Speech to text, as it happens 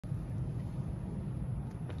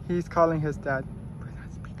He's calling his dad.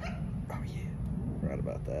 Oh yeah, forgot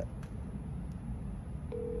about that.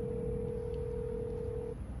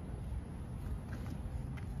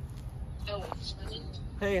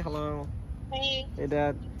 Hey, hello. Hey. Hey,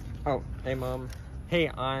 Dad. Oh, hey, Mom. Hey,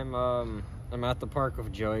 I'm at the park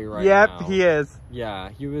with Joey right now. Yep, he is. Yeah,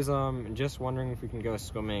 he was just wondering if we can go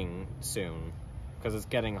swimming soon, because it's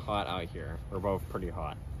getting hot out here. We're both pretty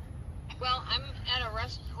hot. Well, I'm at a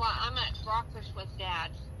I'm at Rockfish with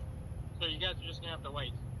Dad. So you guys are just gonna have to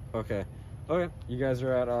wait. Okay. Okay. You guys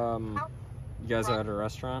are at at a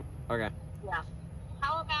restaurant? Okay. Yeah.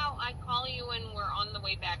 How about I call you when we're on the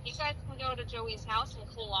way back? You guys can go to Joey's house and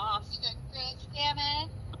cool off.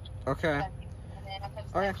 Okay.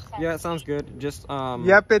 Okay. Yeah, it sounds good. Just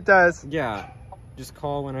Yep, it does. Yeah. Just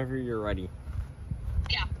call whenever you're ready.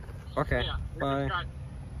 Yeah. Okay. Yeah, Bye.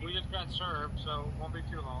 We just got served, so it won't be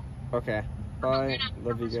too long. Okay. Bye.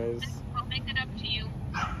 Love you guys. We'll make it up to you.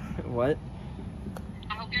 What?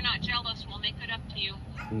 I hope you're not jealous. We'll make it up to you.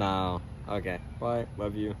 No. Okay. Bye.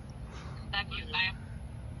 Love you. Love you. Bye.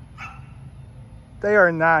 They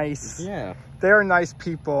are nice. Yeah. They are nice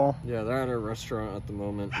people. Yeah, they're at a restaurant at the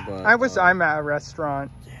moment, but I'm at a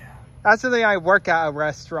restaurant. Yeah. Actually, I work at a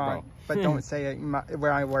restaurant, Right. but don't say it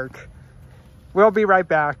where I work. We'll be right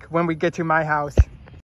back when we get to my house.